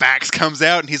up and a fax comes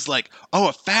out and he's like, "Oh,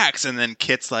 a fax." And then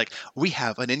Kit's like, "We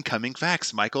have an incoming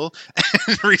fax, Michael."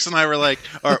 And Reese and I were like,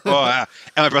 and my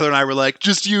brother and I were like,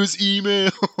 "Just use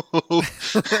email."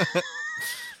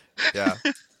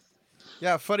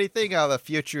 Yeah, funny thing how the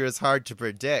future is hard to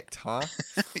predict, huh?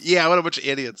 Yeah, what a bunch of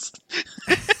idiots.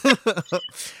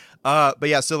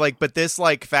 But this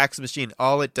like fax machine,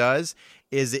 all it does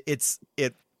is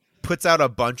it puts out a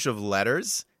bunch of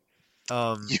letters.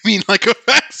 You mean like a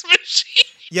fax machine?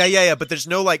 Yeah. But there's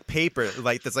no like paper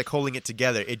like that's like holding it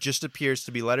together. It just appears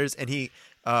to be letters, and she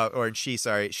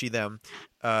them,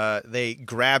 they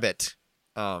grab it,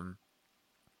 and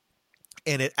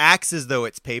it acts as though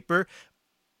it's paper.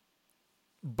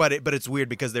 But it's weird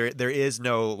because there is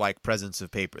no like presence of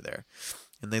paper there,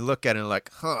 and they look at it like,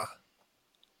 "Huh?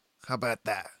 How about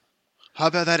that? How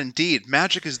about that? Indeed,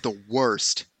 magic is the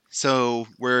worst. So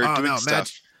we're doing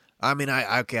stuff." I mean,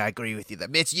 I agree with you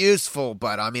that it's useful,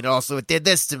 but I mean, also it did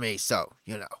this to me, so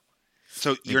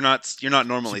So you're not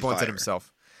normally. He points fire. at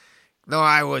himself. No,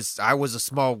 I was a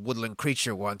small woodland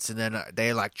creature once, and then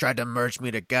they like tried to merge me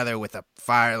together with a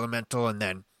fire elemental, and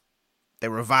then they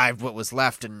revived what was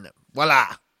left, and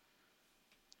voila.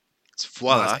 It's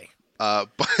voila.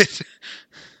 But it's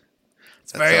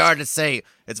very hard to say.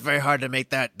 It's very hard to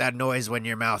make that noise when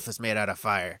your mouth is made out of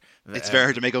fire. It's very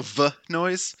hard to make a v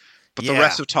noise, but the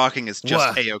rest of talking is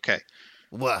just a-okay.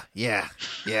 Yeah.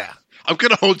 I'm going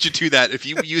to hold you to that. If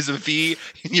you use a V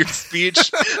in your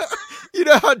speech. You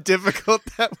know how difficult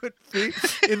that would be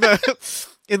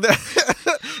in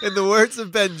the words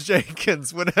of Ben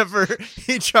Jenkins, whenever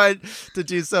he tried to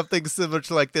do something similar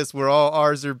to like this, where all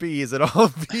R's are B's and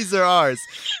all B's are R's.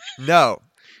 No.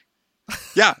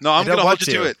 Yeah, no, I'm going to hold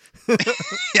you to it.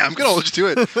 Yeah, I'm going to hold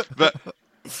you to it. But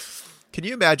can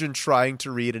you imagine trying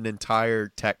to read an entire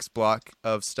text block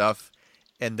of stuff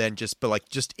and then just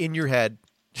in your head,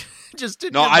 just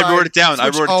in your mind, I wrote it down.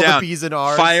 The B's and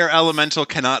R's. Fire elemental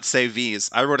cannot say V's.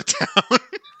 I wrote it down.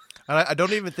 And I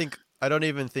don't even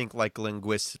think like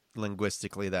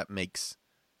linguistically that makes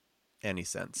any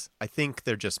sense. I think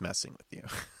they're just messing with you.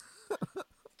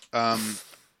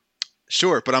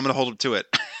 Sure, but I'm going to hold them to it.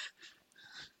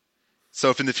 So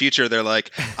if in the future they're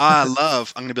like,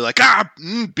 love, I'm going to be like,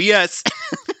 BS.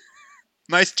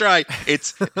 Nice try.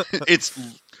 It's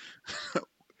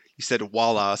you said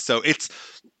voila, so it's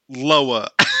Loa.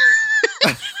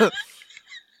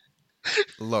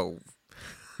 Low.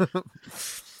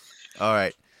 All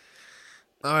right.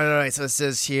 All right. So it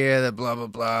says here that blah blah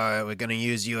blah. We're gonna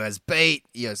use you as bait.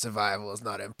 Your survival is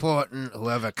not important.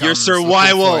 Whoever Your comes looking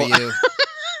survival. for you.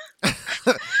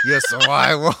 Your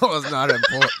survival is not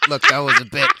important. Look, that was a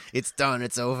bit. It's done.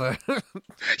 It's over.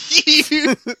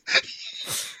 You-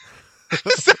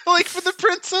 Is that like for the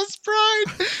Princess Bride?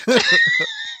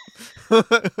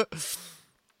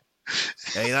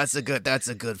 Hey, that's a good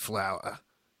flower.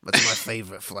 That's my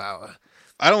favorite flower.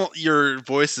 Your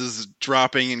voice is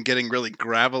dropping and getting really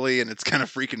gravelly, and it's kind of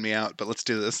freaking me out. But let's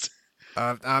do this.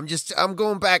 I'm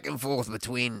going back and forth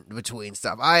between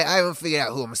stuff. I haven't figured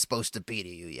out who I'm supposed to be to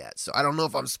you yet. So I don't know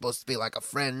if I'm supposed to be like a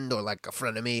friend or like a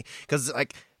friend of me, because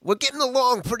like we're getting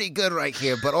along pretty good right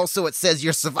here. But also it says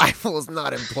your survival is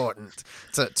not important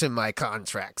to my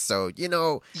contract. So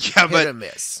Yeah, hit but or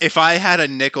miss. if I had a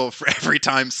nickel for every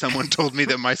time someone told me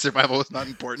that my survival was not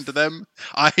important to them,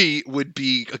 I would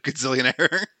be a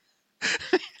gazillionaire.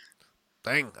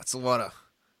 Dang, that's a lot of.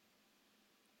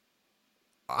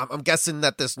 I'm guessing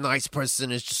that this nice person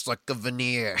is just like a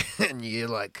veneer, and you're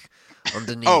like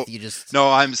underneath. You just No,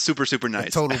 I'm super, super a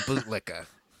nice. total bootlicker.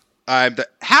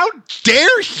 How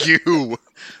dare you?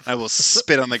 I will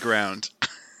spit on the ground.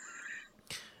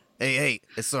 Hey,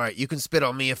 it's all right. You can spit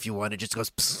on me if you want. It just goes.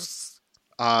 Psst.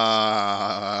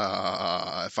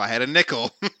 If I had a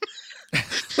nickel,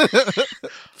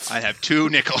 I'd have 2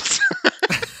 nickels.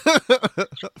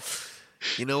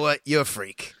 You know what? You're a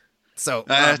freak. So,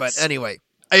 That's- but anyway,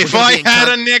 If We're gonna I be in had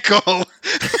a nickel,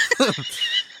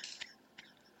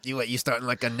 you starting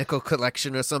like a nickel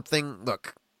collection or something?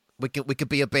 Look, we could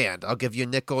be a band. I'll give you a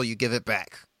nickel. You give it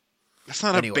back. that's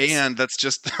not Anyways. a band. That's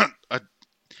just a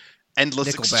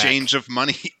endless Nickelback. exchange of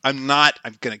money. I'm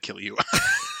gonna kill you.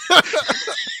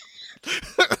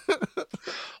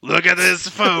 Look at this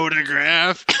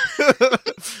photograph.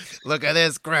 Look at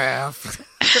this graph.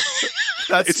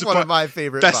 That's It's a one bar- of my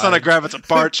favorite. That's not a vines. graph. It's a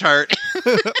bar chart.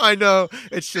 I know.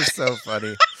 It's just so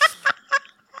funny.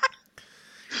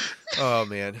 Oh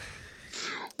man.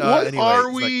 What anyway, are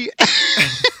it's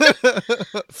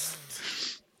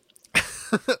we?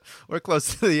 we're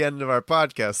close to the end of our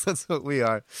podcast. That's what we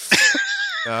are.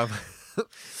 All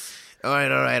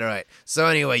right. So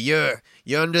anyway, you're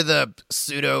under the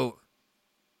pseudo.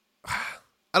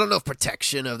 I don't know if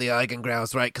protection of the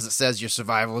Eigengrau's right, because it says your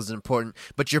survival is important,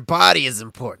 but your body is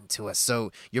important to us.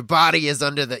 So your body is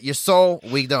under your soul.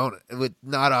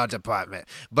 Not our department,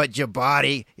 but your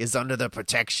body is under the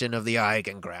protection of the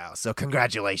Eigengrau. So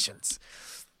congratulations.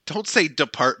 Don't say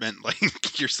department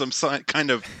like you're some kind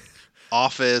of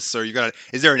office or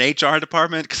is there an HR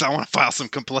department? Because I want to file some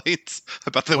complaints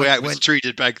about the way I was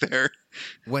treated back there.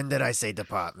 When did I say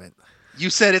department? You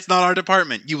said it's not our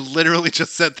department. You literally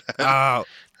just said that. Oh,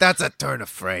 that's a turn of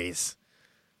phrase.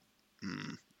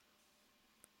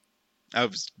 I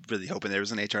was really hoping there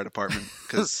was an HR department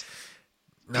because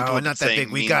No, not that big.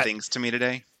 We got things to me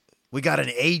today. We got an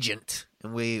agent,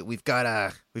 and we've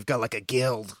got like a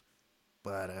guild,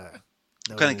 but no,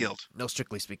 What kind of guild? No,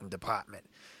 strictly speaking, department.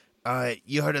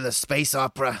 You heard of the space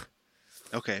opera?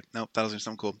 Okay, nope, that was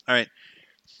something cool. All right.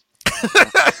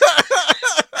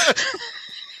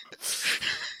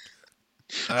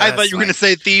 I thought you were going to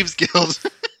say Thieves Guild.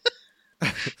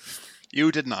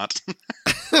 You did not.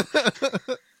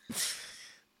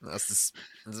 It's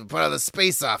part of the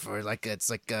space opera. It's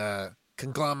like a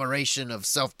conglomeration of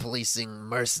self-policing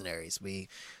mercenaries. We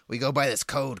go by this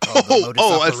code called the modus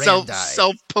operandi.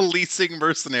 Self-policing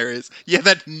mercenaries. Yeah,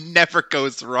 that never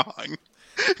goes wrong.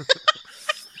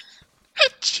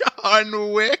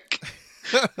 John Wick.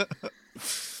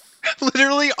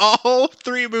 Literally all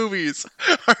 3 movies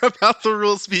are about the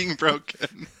rules being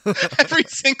broken. Every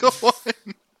single one.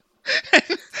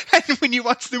 And when you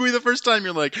watch the movie the first time,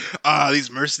 you're like,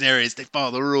 these mercenaries, they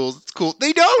follow the rules. It's cool.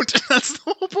 They don't. That's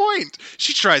the whole point.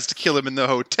 She tries to kill him in the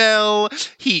hotel.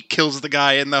 He kills the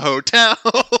guy in the hotel.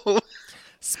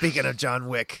 Speaking of John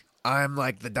Wick, I'm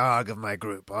like the dog of my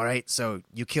group, all right? So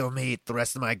you kill me, the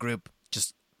rest of my group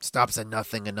just stops at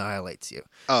nothing, annihilates you.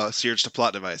 Oh, so you're just a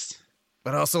plot device.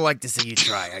 But I also like to see you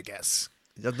try, I guess.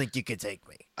 I don't think you could take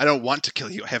me. I don't want to kill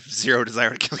you. I have zero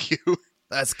desire to kill you.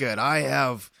 That's good. I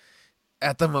have,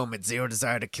 at the moment, zero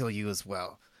desire to kill you as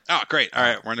well. Oh, great. All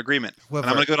right, we're in agreement. Well, and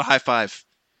I'm going to go to high five.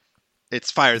 It's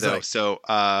fire, though, like- so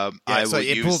I so will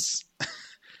it use...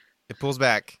 It pulls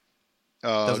back,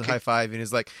 does a high five, and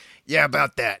he's like, yeah,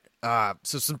 about that.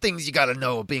 So some things you got to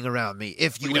know being around me.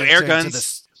 If you We can do enter air into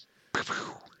guns.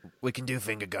 we can do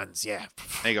finger guns, yeah.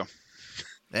 There you go.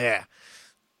 Yeah.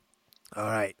 All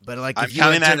right, but like I'm if you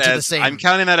counting enter that into the as same, I'm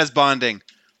counting that as bonding.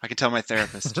 I can tell my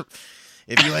therapist.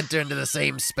 if you enter into the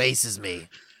same space as me,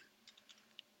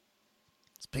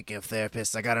 speaking of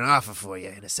therapists, I got an offer for you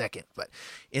in a second. But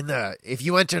if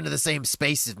you enter into the same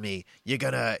space as me, you're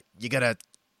gonna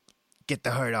get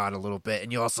the hurt on a little bit,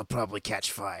 and you also probably catch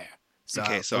fire. So,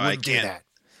 okay, so I wouldn't do that.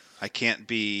 I can't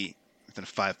be within a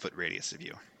 5-foot radius of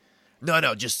you.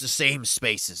 No, just the same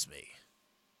space as me.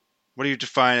 What do you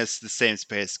define as the same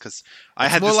space? Because I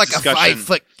had more this like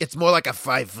discussion. It's more like a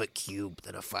 5-foot cube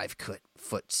than a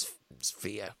 5-foot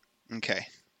sphere. Okay,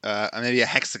 maybe a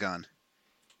hexagon.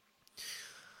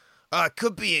 It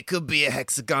could be a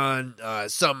hexagon.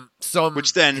 Some.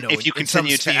 Which then, if you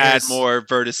continue to add more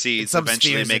vertices,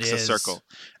 eventually makes a circle.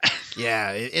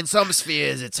 Yeah, in some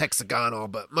spheres it's hexagonal,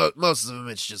 but most of them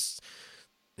it's just,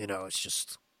 it's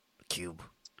just a cube.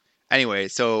 Anyway,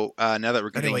 so now that we're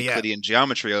getting Euclidean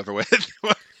geometry over with.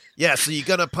 Yeah, so you're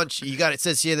gonna punch. It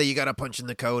says here that you gotta punch in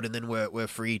the code, and then we're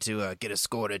free to get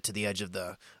escorted to the edge of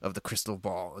the crystal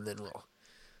ball, and then we'll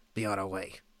be on our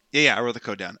way. Yeah, I wrote the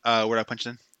code down. Where do I punch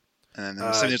it in? And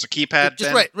then there's a keypad.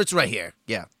 It's right here.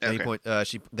 Yeah. Okay.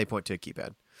 They point to a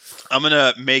keypad. I'm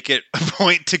gonna make it a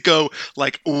point to go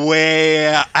like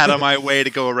way out of my way to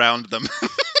go around them.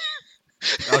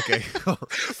 Okay.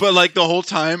 But like the whole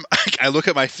time, I look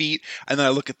at my feet, and then I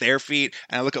look at their feet,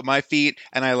 and I look at my feet,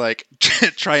 and I like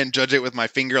try and judge it with my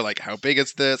finger, like how big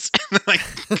is this? And then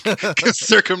I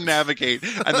circumnavigate,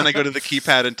 and then I go to the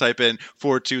keypad and type in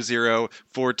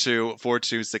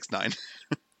 420-424269.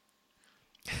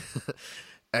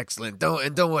 Excellent.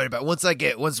 Don't worry about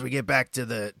it. Once we get back to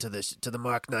the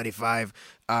Mark 95,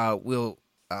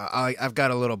 I've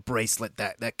got a little bracelet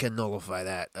that can nullify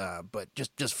that. But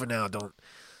just for now, don't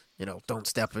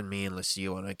step in me unless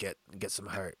you want to get some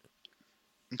hurt.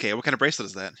 Okay, what kind of bracelet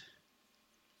is that?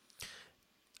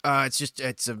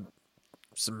 It's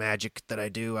some magic that I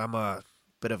do. I'm a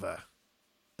bit of a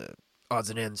odds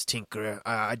and ends tinkerer.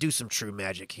 I do some true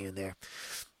magic here and there.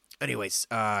 Anyways,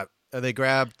 they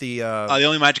grabbed the. The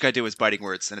only magic I do is biting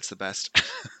words, and it's the best.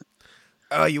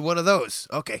 Oh, you one of those?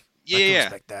 Okay. Yeah.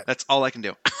 Respect that. That's all I can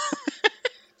do.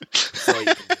 That's all you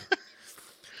can do.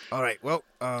 All right. Well,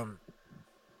 I'm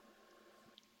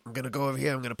gonna go over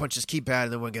here. I'm gonna punch this keypad,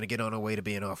 and then we're gonna get on our way to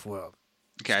being off-world.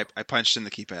 Okay, I punched in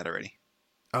the keypad already.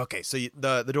 Okay, so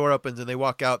the door opens and they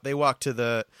walk out. They walk to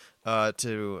the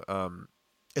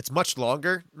it's much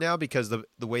longer now because the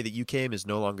way that you came is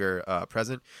no longer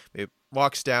present. It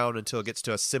walks down until it gets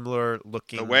to a similar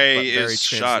looking, the way but very is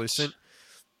translucent. Shut.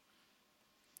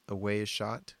 A way is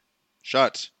shot.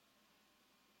 Shut.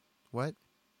 What?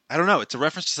 I don't know. It's a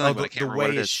reference to something, but I can't remember what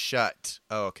it is. The way is shut.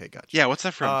 Oh, okay, gotcha. Yeah, what's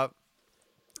that from?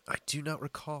 I do not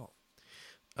recall.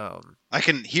 I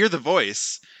can hear the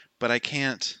voice, but I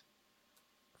can't.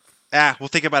 We'll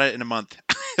think about it in a month.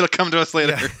 It'll come to us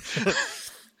later.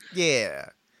 Yeah.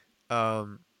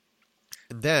 And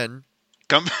then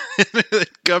come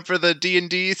for the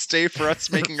D&D. Stay for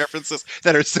us making references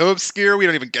that are so obscure we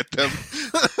don't even get them.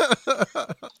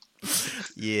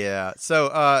 Yeah.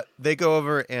 So they go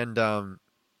over and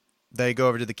they go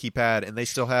over to the keypad, and they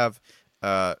still have.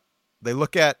 They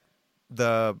look at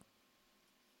the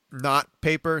knot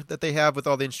paper that they have with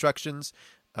all the instructions,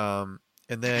 and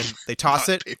then they toss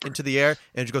it into the air,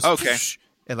 and it just goes whoosh,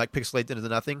 and like pixelates into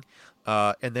nothing.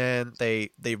 And then they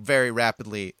very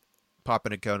rapidly pop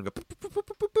in a code and go, boop, boop, boop,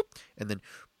 boop, boop, and then.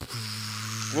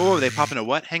 Whoa! They pop in a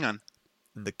what? Hang on.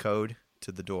 The code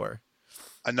to the door.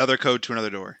 Another code to another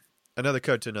door. Another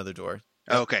code to another door.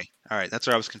 Yep. Okay. All right. That's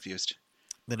where I was confused.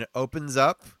 Then it opens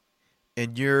up,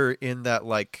 and you're in that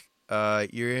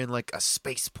you're in like a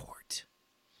spaceport.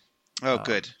 Oh,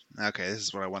 good. Okay, this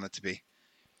is what I want it to be.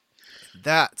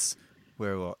 That's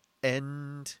where we'll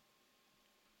end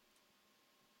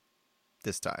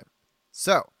this time.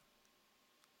 So,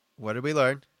 what did we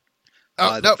learn?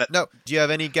 Oh, no. Do you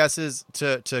have any guesses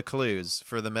to clues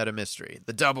for the meta mystery?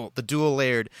 The dual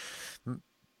layered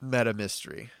meta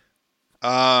mystery.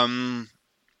 Shark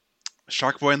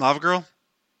Boy and Lava Girl?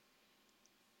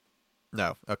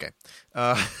 No. Okay.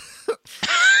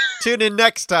 Tune in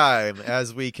next time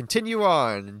as we continue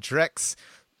on Drek's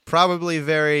probably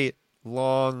very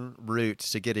long route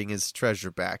to getting his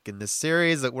treasure back in this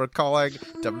series that we're calling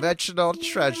Dimensional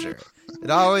Treasure.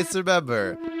 And always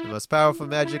remember, the most powerful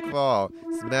magic of all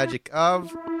is the magic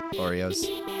of Oreos.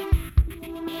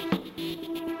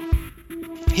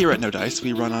 Here at No Dice,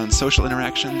 we run on social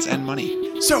interactions and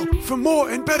money. So, for more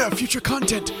and better future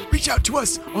content, reach out to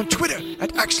us on Twitter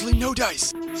at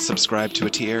ActuallyNoDice. Subscribe to a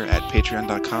tier at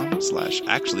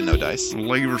patreon.com/actuallynodice.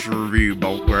 Leave us a review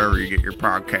both wherever you get your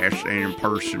podcasts and in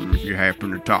person if you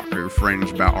happen to talk to your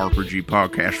friends about RPG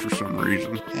podcasts for some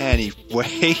reason.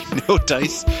 Anyway, No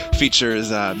Dice features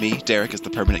me, Derek, as the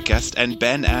permanent guest, and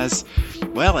Ben as,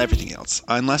 well, everything else,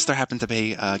 unless there happened to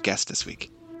be a guest this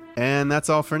week. And that's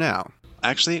all for now.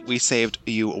 Actually, we saved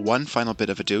you one final bit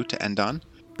of ado to end on.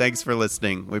 Thanks for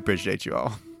listening. We appreciate you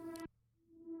all.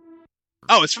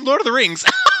 Oh, it's from Lord of the Rings.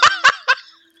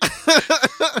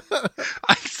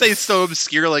 I say so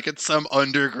obscure, like it's some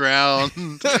underground,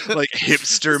 like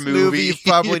hipster Movie you've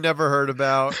probably never heard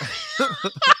about.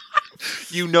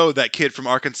 You know that kid from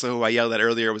Arkansas who I yelled at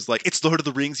earlier was like, "It's Lord of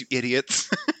the Rings, you idiots."